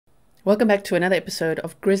Welcome back to another episode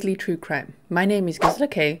of Grizzly True Crime. My name is Gisela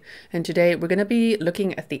K, and today we're going to be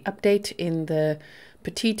looking at the update in the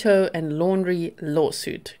Petito-Laundrie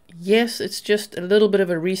lawsuit. Yes, it's just a little bit of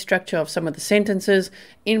a restructure of some of the sentences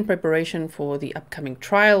in preparation for the upcoming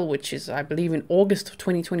trial, which is, I believe, in August of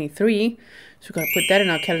 2023. So we've got to put that in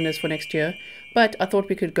our calendars for next year. But I thought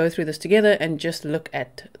we could go through this together and just look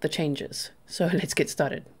at the changes. So let's get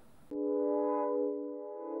started.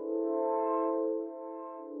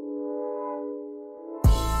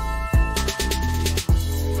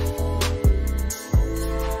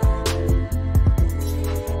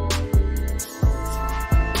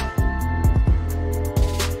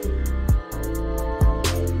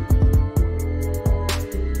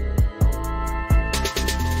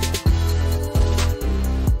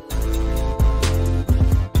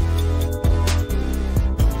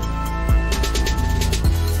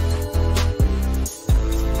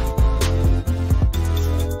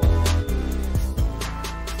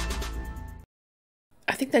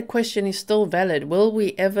 I think that question is still valid. Will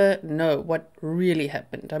we ever know what really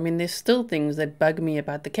happened? I mean, there's still things that bug me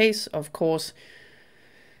about the case, of course,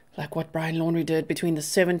 like what Brian Laundrie did between the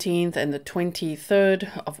 17th and the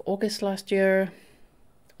 23rd of August last year.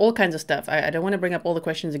 All kinds of stuff. I don't want to bring up all the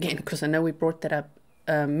questions again because I know we brought that up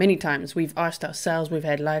many times. We've asked ourselves, we've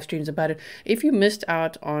had live streams about it. If you missed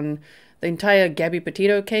out on the entire Gabby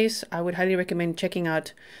Petito case, I would highly recommend checking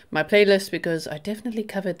out my playlist because I definitely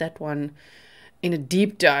covered that one in a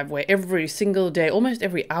deep dive where every single day, almost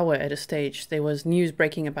every hour at a stage, there was news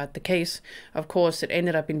breaking about the case. Of course, it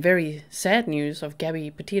ended up in very sad news of Gabby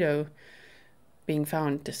Petito being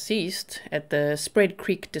found deceased at the Spread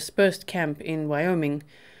Creek dispersed camp in Wyoming.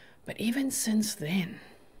 But even since then,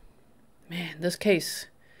 man, this case,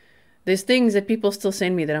 there's things that people still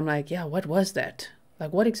send me that I'm like, yeah, what was that?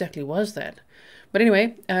 Like, what exactly was that? But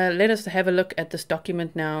anyway, let us have a look at this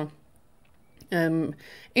document now. In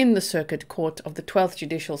the Circuit Court of the 12th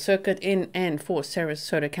Judicial Circuit in and for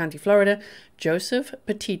Sarasota County, Florida, Joseph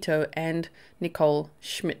Petito and Nicole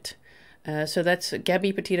Schmidt. So that's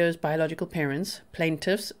Gabby Petito's biological parents,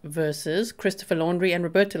 plaintiffs, versus Christopher Laundrie and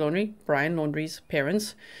Roberta Laundrie, Brian Laundrie's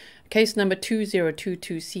parents. Case number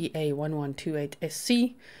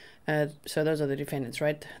 2022CA1128SC. So those are the defendants,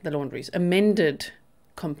 right? The Laundries. Amended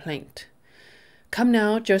complaint. Come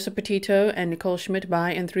now, Joseph Petito and Nicole Schmidt,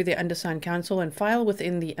 by and through their undersigned counsel, and file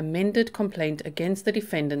within the amended complaint against the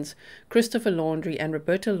defendants, Christopher Laundrie and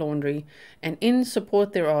Roberta Laundrie, and in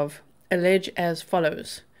support thereof, allege as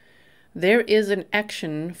follows. There is an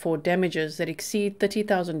action for damages that exceed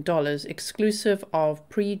 $30,000 exclusive of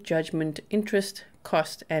pre-judgment interest,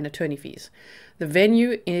 cost, and attorney fees. The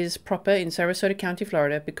venue is proper in Sarasota County,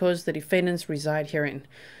 Florida, because the defendants reside herein.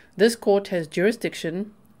 This court has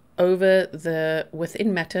jurisdiction over the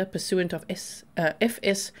within matter pursuant of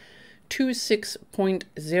FS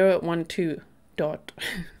 26.012.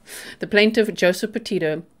 The plaintiff, Joseph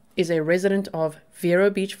Petito, is a resident of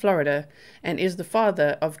Vero Beach, Florida, and is the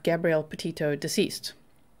father of Gabrielle Petito, deceased.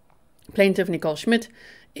 Plaintiff Nicole Schmidt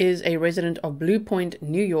is a resident of Blue Point,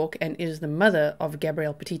 New York, and is the mother of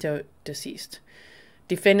Gabrielle Petito, deceased.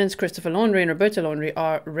 Defendants Christopher Laundrie and Roberta Laundrie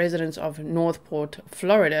are residents of Northport,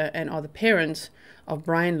 Florida, and are the parents of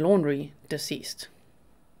Brian Laundrie, deceased.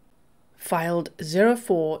 Filed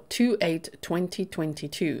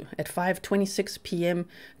 04/28/2022 at 5:26 p.m.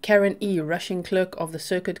 Karen E. Rushing, Clerk of the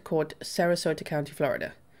Circuit Court, Sarasota County,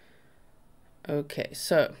 Florida. Okay,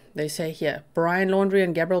 so they say here, Brian Laundrie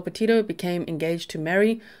and Gabrielle Petito became engaged to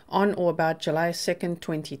marry on or about July 2nd,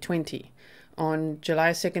 2020. On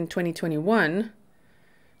July 2nd, 2021,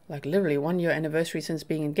 like literally 1 year anniversary since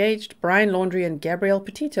being engaged, Brian Laundrie and Gabrielle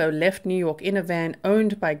Petito left New York in a van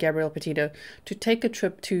owned by Gabrielle Petito to take a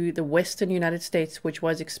trip to the western United States, which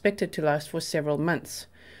was expected to last for several months.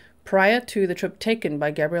 Prior to the trip taken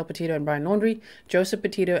by Gabrielle Petito and Brian Laundrie, Joseph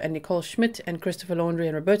Petito and Nicole Schmidt and Christopher Laundrie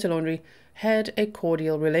and Roberta Laundrie had a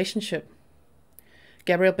cordial relationship.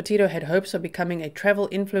 Gabrielle Petito had hopes of becoming a travel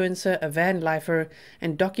influencer, a van lifer,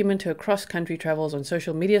 and document her cross-country travels on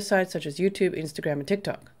social media sites such as YouTube, Instagram, and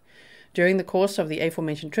TikTok. During the course of the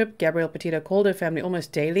aforementioned trip, Gabrielle Petito called her family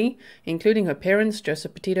almost daily, including her parents,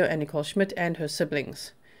 Joseph Petito and Nicole Schmidt, and her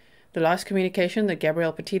siblings. The last communication that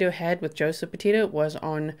Gabrielle Petito had with Joseph Petito was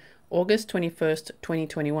on August 21st,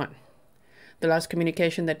 2021. The last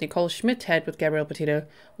communication that Nicole Schmidt had with Gabrielle Petito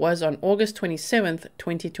was on August 27th,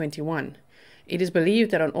 2021. It is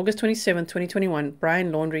believed that on August 27, 2021,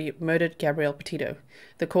 Brian Laundrie murdered Gabrielle Petito.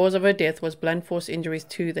 The cause of her death was blunt force injuries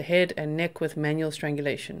to the head and neck with manual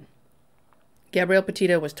strangulation. Gabrielle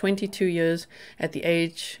Petito was 22 years at the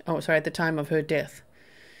time of her death.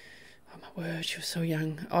 Oh my word, she was so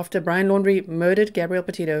young. After Brian Laundrie murdered Gabrielle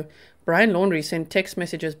Petito, Brian Laundrie sent text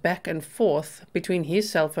messages back and forth between his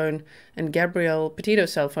cell phone and Gabrielle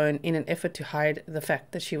Petito's cell phone in an effort to hide the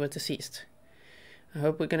fact that she was deceased. I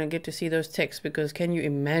hope we're going to get to see those texts, because can you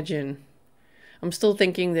imagine? I'm still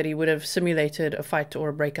thinking that he would have simulated a fight or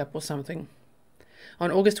a breakup or something.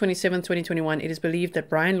 On August 27, 2021, it is believed that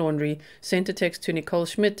Brian Laundrie sent a text to Nicole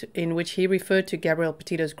Schmidt in which he referred to Gabrielle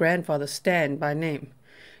Petito's grandfather, Stan, by name.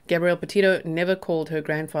 Gabrielle Petito never called her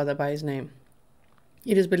grandfather by his name.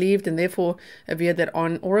 It is believed and therefore averred that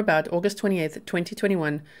on or about August 28,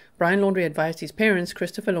 2021, Brian Laundrie advised his parents,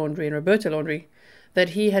 Christopher Laundrie and Roberta Laundrie, that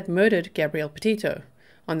he had murdered Gabrielle Petito.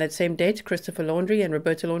 On that same date, Christopher Laundrie and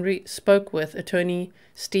Roberta Laundrie spoke with attorney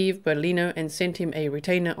Steve Berlino and sent him a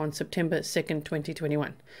retainer on September 2nd,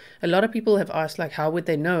 2021. A lot of people have asked, how would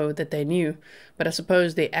they know that they knew? But I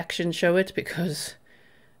suppose their actions show it, because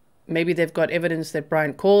maybe they've got evidence that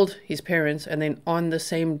Brian called his parents, and then on the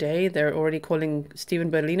same day, they're already calling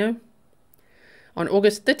Stephen Berlino. On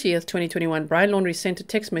August 30th, 2021, Brian Laundrie sent a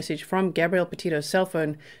text message from Gabrielle Petito's cell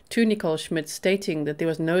phone to Nicole Schmidt stating that there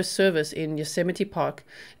was no service in Yosemite Park,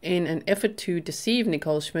 in an effort to deceive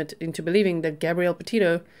Nicole Schmidt into believing that Gabrielle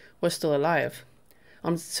Petito was still alive.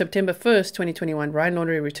 On September 1st, 2021, Brian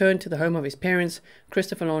Laundrie returned to the home of his parents,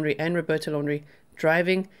 Christopher Laundrie and Roberta Laundrie,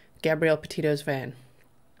 driving Gabrielle Petito's van.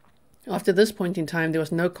 After this point in time, there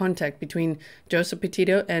was no contact between Joseph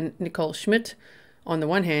Petito and Nicole Schmidt on the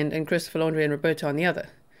one hand and Christopher Laundrie and Roberta on the other.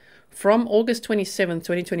 From August 27,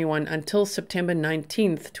 2021 until September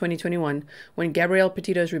 19, 2021, when Gabrielle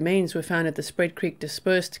Petito's remains were found at the Spread Creek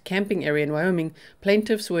dispersed camping area in Wyoming,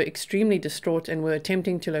 plaintiffs were extremely distraught and were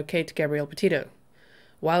attempting to locate Gabrielle Petito.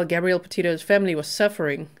 While Gabrielle Petito's family was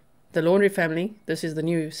suffering, the Laundrie family, this is the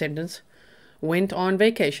new sentence, went on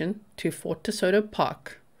vacation to Fort DeSoto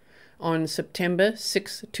Park on September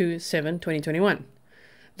 6 to 7, 2021.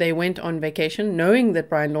 They went on vacation knowing that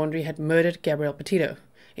Brian Laundrie had murdered Gabrielle Petito.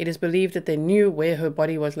 It is believed that they knew where her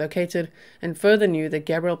body was located, and further knew that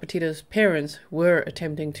Gabrielle Petito's parents were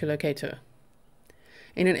attempting to locate her.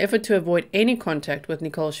 In an effort to avoid any contact with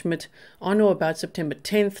Nicole Schmidt, on or about September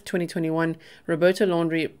 10, 2021, Roberta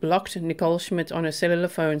Laundrie blocked Nicole Schmidt on her cellular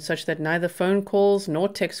phone such that neither phone calls nor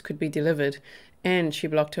texts could be delivered, and she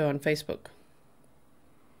blocked her on Facebook.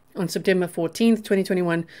 On September 14,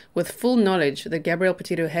 2021, with full knowledge that Gabrielle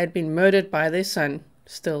Petito had been murdered by their son,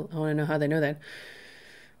 still, I want to know how they know that,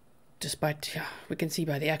 despite, we can see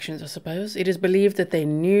by the actions, I suppose, it is believed that they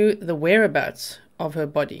knew the whereabouts of her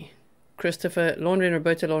body. Christopher Laundrie and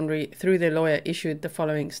Roberta Laundrie, through their lawyer, issued the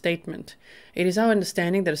following statement. It is our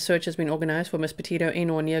understanding that a search has been organized for Miss Petito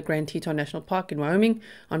in or near Grand Teton National Park in Wyoming.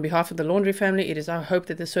 On behalf of the Laundrie family, it is our hope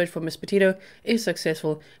that the search for Miss Petito is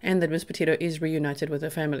successful and that Miss Petito is reunited with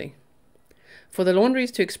her family. For the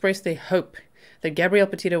Laundries to express their hope that Gabrielle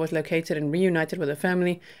Petito was located and reunited with her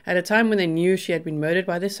family at a time when they knew she had been murdered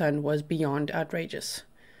by their son was beyond outrageous.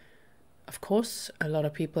 Of course, a lot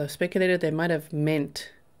of people have speculated they might have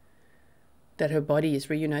meant that her body is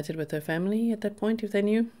reunited with her family at that point, if they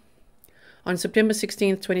knew. On September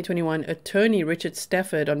 16, 2021, attorney Richard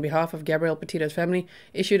Stafford, on behalf of Gabrielle Petito's family,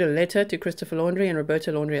 issued a letter to Christopher Laundrie and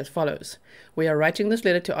Roberta Laundrie as follows. We are writing this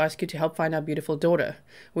letter to ask you to help find our beautiful daughter.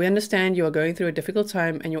 We understand you are going through a difficult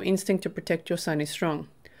time and your instinct to protect your son is strong.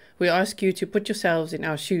 We ask you to put yourselves in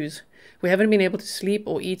our shoes. We haven't been able to sleep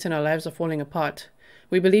or eat and our lives are falling apart.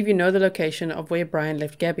 We believe you know the location of where Brian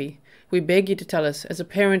left Gabby. We beg you to tell us. As a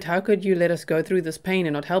parent, how could you let us go through this pain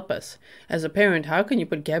and not help us? As a parent, how can you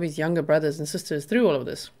put Gabby's younger brothers and sisters through all of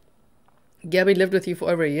this? Gabby lived with you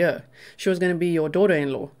for over a year. She was going to be your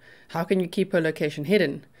daughter-in-law. How can you keep her location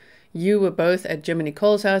hidden? You were both at Jim and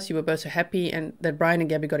Nicole's house. You were both so happy and that Brian and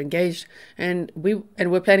Gabby got engaged, and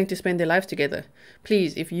we're planning to spend their lives together.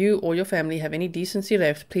 Please, if you or your family have any decency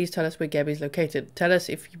left, please tell us where Gabby's located. Tell us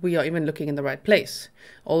if we are even looking in the right place.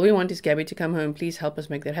 All we want is Gabby to come home. Please help us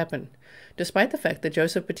make that happen. Despite the fact that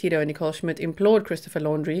Joseph Petito and Nicole Schmidt implored Christopher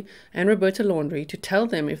Laundrie and Roberta Laundrie to tell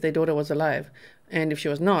them if their daughter was alive, and if she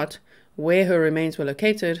was not, where her remains were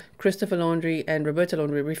located, Christopher Laundrie and Roberta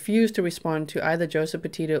Laundrie refused to respond to either Joseph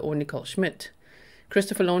Petito or Nicole Schmidt.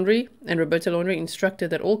 Christopher Laundrie and Roberta Laundrie instructed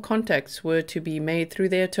that all contacts were to be made through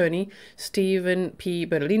their attorney, Stephen P.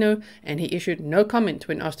 Berlino, and he issued no comment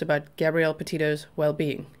when asked about Gabrielle Petito's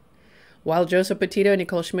well-being. While Joseph Petito and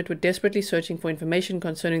Nicole Schmidt were desperately searching for information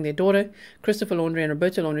concerning their daughter, Christopher Laundrie and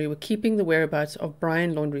Roberta Laundrie were keeping the whereabouts of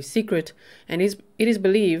Brian Laundrie secret, and it is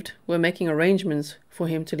believed were making arrangements for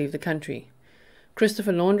him to leave the country.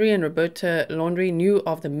 Christopher Laundrie and Roberta Laundrie knew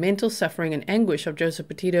of the mental suffering and anguish of Joseph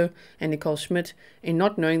Petito and Nicole Schmidt in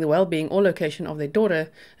not knowing the well-being or location of their daughter,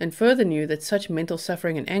 and further knew that such mental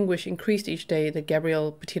suffering and anguish increased each day that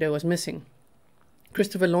Gabrielle Petito was missing.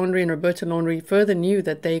 Christopher Laundrie and Roberta Laundrie further knew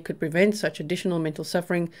that they could prevent such additional mental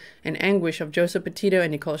suffering and anguish of Joseph Petito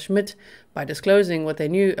and Nicole Schmidt by disclosing what they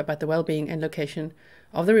knew about the well-being and location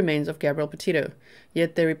of the remains of Gabrielle Petito,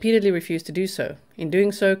 yet they repeatedly refused to do so. In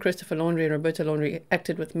doing so, Christopher Laundrie and Roberta Laundrie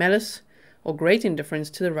acted with malice or great indifference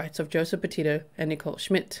to the rights of Joseph Petito and Nicole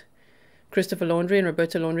Schmidt. Christopher Laundrie and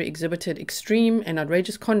Roberta Laundrie exhibited extreme and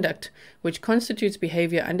outrageous conduct, which constitutes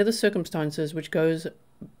behavior under the circumstances which goes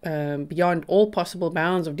beyond all possible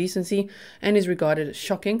bounds of decency and is regarded as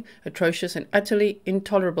shocking, atrocious, and utterly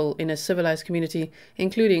intolerable in a civilized community,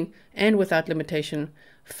 including, and without limitation,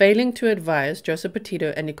 failing to advise Joseph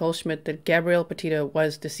Petito and Nicole Schmidt that Gabrielle Petito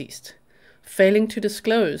was deceased, failing to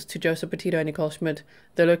disclose to Joseph Petito and Nicole Schmidt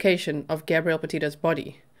the location of Gabrielle Petito's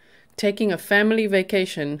body, taking a family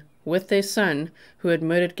vacation with their son who had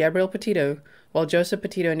murdered Gabrielle Petito while Joseph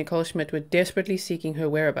Petito and Nicole Schmidt were desperately seeking her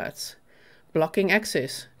whereabouts, blocking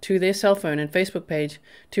access to their cell phone and Facebook page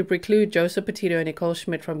to preclude Joseph Petito and Nicole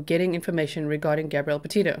Schmidt from getting information regarding Gabrielle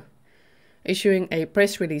Petito, issuing a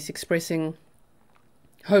press release expressing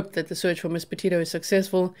hope that the search for Miss Petito is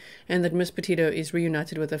successful and that Miss Petito is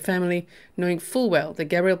reunited with her family, knowing full well that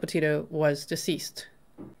Gabrielle Petito was deceased.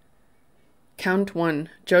 Count 1.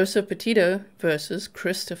 Joseph Petito versus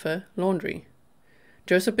Christopher Laundrie.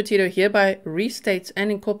 Joseph Petito hereby restates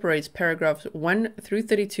and incorporates paragraphs 1 through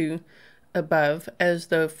 32 above as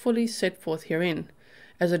though fully set forth herein,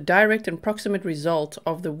 as a direct and proximate result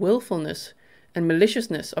of the willfulness and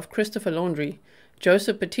maliciousness of Christopher Laundrie.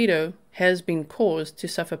 Joseph Petito has been caused to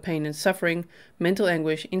suffer pain and suffering, mental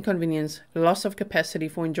anguish, inconvenience, loss of capacity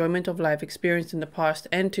for enjoyment of life experienced in the past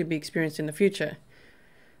and to be experienced in the future.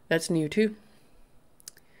 That's new too.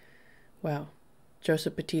 Wow.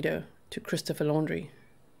 Joseph Petito to Christopher Laundrie.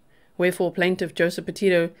 Wherefore plaintiff Joseph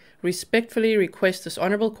Petito respectfully requests this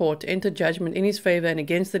honourable court to enter judgment in his favour and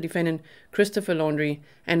against the defendant Christopher Laundrie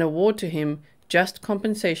and award to him just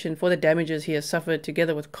compensation for the damages he has suffered,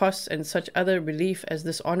 together with costs and such other relief as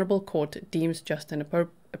this honourable court deems just and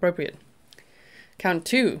appropriate. Count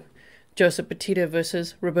 2. Joseph Petito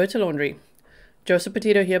versus Roberta Laundrie. Joseph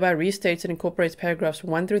Petito hereby restates and incorporates paragraphs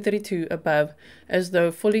 1 through 32 above as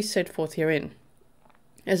though fully set forth herein.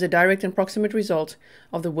 As a direct and proximate result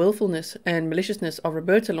of the willfulness and maliciousness of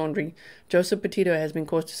Roberta Laundrie, Joseph Petito has been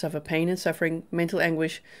caused to suffer pain and suffering, mental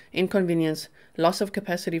anguish, inconvenience, loss of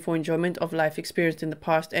capacity for enjoyment of life experienced in the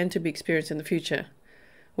past and to be experienced in the future.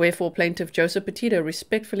 Wherefore plaintiff Joseph Petito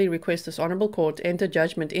respectfully requests this honourable court enter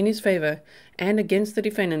judgment in his favour and against the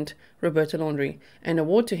defendant Roberta Laundrie, and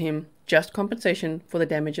award to him just compensation for the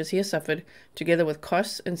damages he has suffered, together with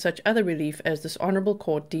costs and such other relief as this honourable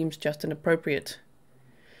court deems just and appropriate.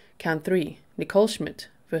 Count 3. Nicole Schmidt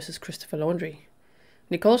versus Christopher Laundrie.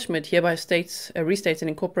 Nicole Schmidt hereby restates and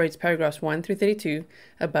incorporates paragraphs 1 through 32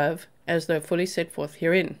 above as though fully set forth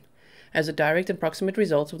herein. As a direct and proximate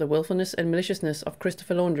result of the willfulness and maliciousness of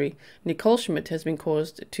Christopher Laundrie, Nicole Schmidt has been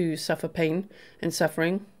caused to suffer pain and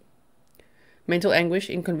suffering, mental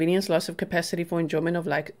anguish, inconvenience, loss of capacity for enjoyment of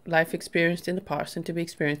life experienced in the past and to be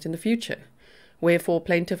experienced in the future. Wherefore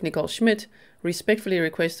plaintiff Nicole Schmidt respectfully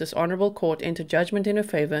requests this honourable court enter judgment in her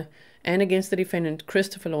favour and against the defendant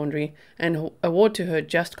Christopher Laundrie, and award to her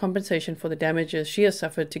just compensation for the damages she has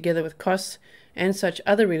suffered, together with costs and such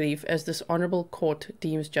other relief as this honourable court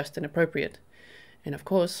deems just and appropriate. And of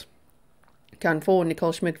course, Count 4.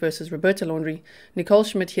 Nicole Schmidt versus Roberta Laundrie. Nicole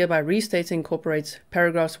Schmidt hereby restates and incorporates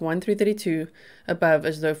paragraphs 1 through 32 above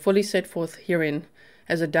as though fully set forth herein.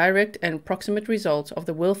 As a direct and proximate result of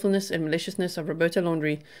the willfulness and maliciousness of Roberta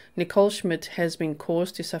Laundrie, Nicole Schmidt has been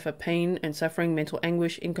caused to suffer pain and suffering, mental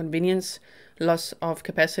anguish, inconvenience, loss of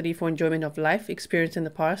capacity for enjoyment of life experienced in the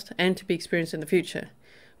past and to be experienced in the future.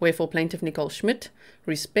 Wherefore plaintiff Nicole Schmidt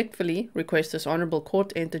respectfully requests this honourable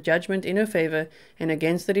court enter judgment in her favour and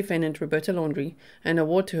against the defendant Roberta Laundrie, and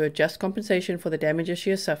award to her just compensation for the damages she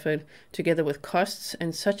has suffered, together with costs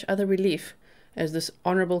and such other relief as this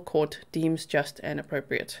honourable court deems just and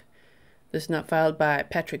appropriate. This is not filed by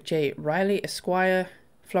Patrick J. Riley, Esquire,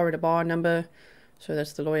 Florida Bar number. So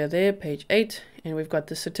that's the lawyer there, page 8. And we've got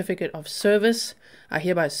the certificate of service. I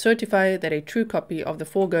hereby certify that a true copy of the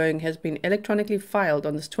foregoing has been electronically filed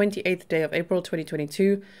on this 28th day of April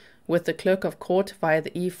 2022 with the clerk of court via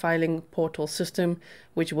the e-filing portal system,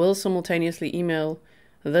 which will simultaneously email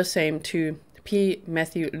the same to P.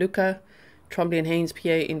 Matthew Luca, Trombley and Haynes, PA,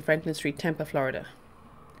 in Franklin Street, Tampa, Florida.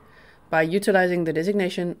 by utilizing the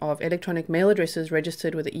designation of electronic mail addresses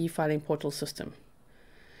registered with the e-filing portal system.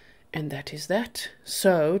 And that is that.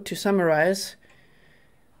 So, to summarize,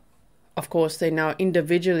 of course, they now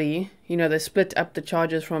individually, they split up the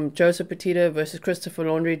charges from Joseph Petito versus Christopher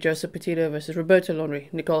Laundrie, Joseph Petito versus Roberta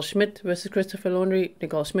Laundrie, Nicole Schmidt versus Christopher Laundrie,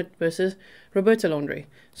 Nicole Schmidt versus Roberta Laundrie.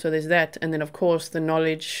 So there's that. And then, of course, the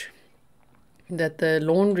knowledge that the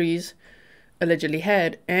Laundries allegedly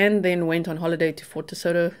had, and then went on holiday to Fort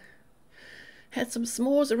DeSoto, had some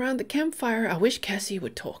s'mores around the campfire. I wish Cassie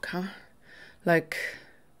would talk, huh? Like,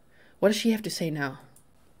 what does she have to say now?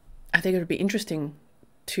 I think it would be interesting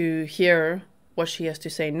to hear what she has to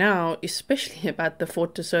say now, especially about the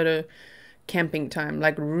Fort DeSoto camping time.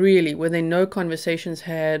 Like, really, were there no conversations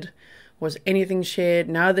had? Was anything shared?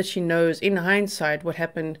 Now that she knows in hindsight what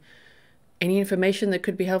happened, any information that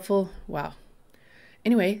could be helpful? Wow.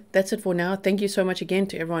 Anyway, that's it for now. Thank you so much again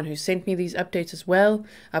to everyone who sent me these updates as well.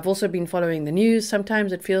 I've also been following the news.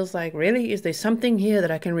 Sometimes it feels like, really, is there something here that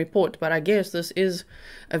I can report? But I guess this is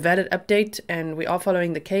a valid update and we are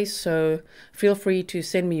following the case. So feel free to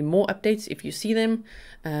send me more updates if you see them.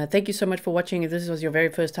 Thank you so much for watching. If this was your very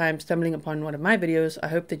first time stumbling upon one of my videos, I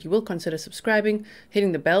hope that you will consider subscribing,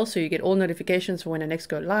 hitting the bell so you get all notifications for when I next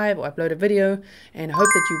go live or upload a video. And I hope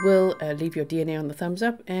that you will leave your DNA on the thumbs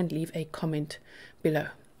up and leave a comment below.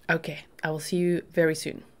 Okay, I will see you very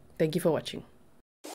soon. Thank you for watching.